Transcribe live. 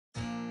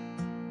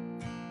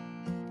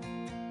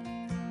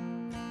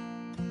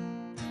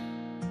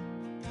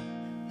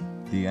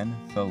The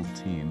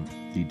NFL team,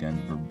 the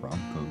Denver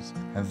Broncos,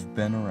 have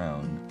been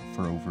around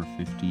for over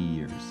 50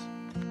 years.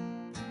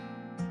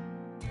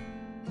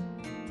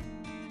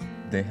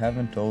 They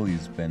haven't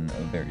always been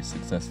a very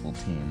successful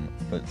team,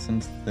 but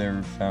since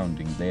their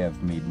founding they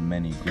have made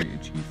many great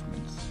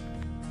achievements.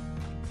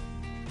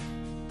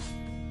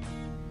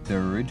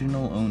 Their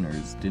original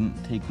owners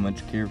didn't take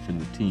much care for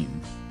the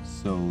team,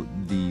 so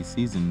the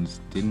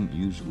seasons didn't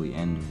usually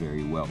end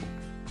very well.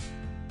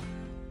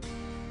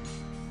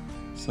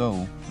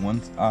 So,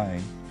 once I,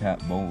 Pat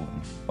Bolin,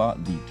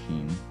 bought the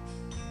team,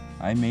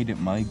 I made it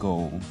my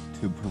goal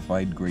to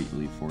provide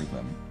greatly for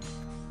them.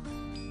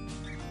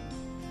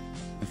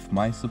 With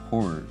my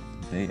support,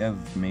 they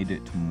have made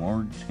it to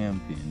more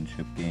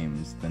championship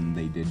games than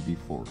they did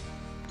before.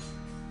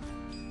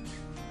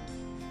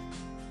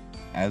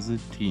 As a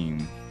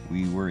team,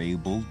 we were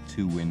able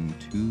to win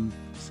 2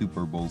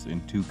 Super Bowls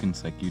in 2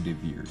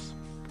 consecutive years.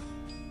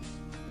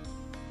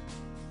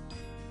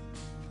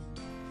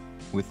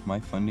 With my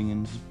funding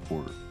and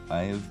support,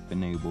 I have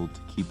been able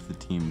to keep the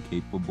team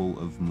capable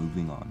of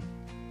moving on.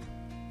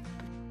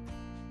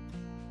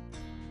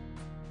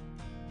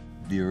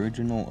 The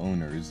original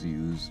owners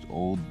used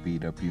old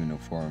beat-up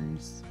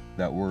uniforms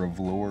that were of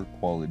lower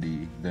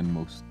quality than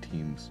most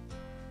teams.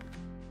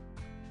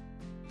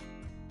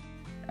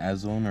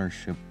 As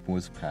ownership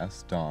was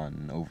passed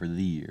on over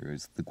the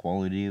years, the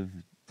quality of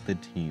the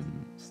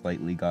team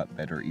slightly got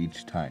better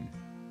each time.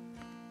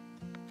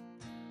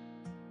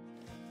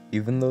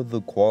 Even though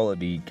the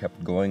quality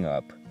kept going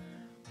up,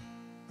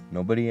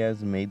 nobody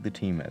has made the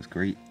team as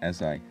great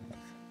as I have.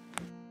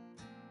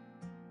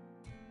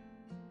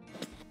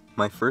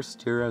 My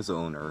first year as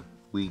owner,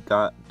 we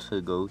got to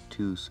go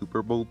to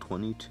Super Bowl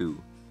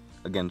 22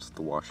 against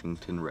the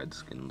Washington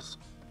Redskins.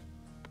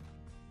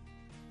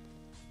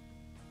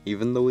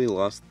 Even though we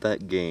lost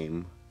that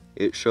game,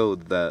 it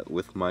showed that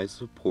with my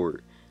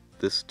support,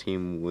 this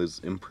team was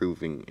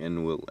improving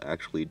and will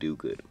actually do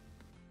good.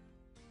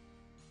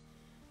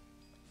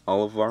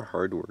 All of our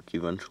hard work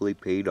eventually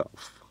paid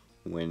off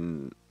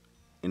when,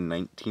 in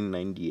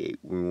 1998,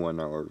 we won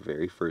our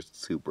very first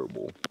Super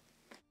Bowl.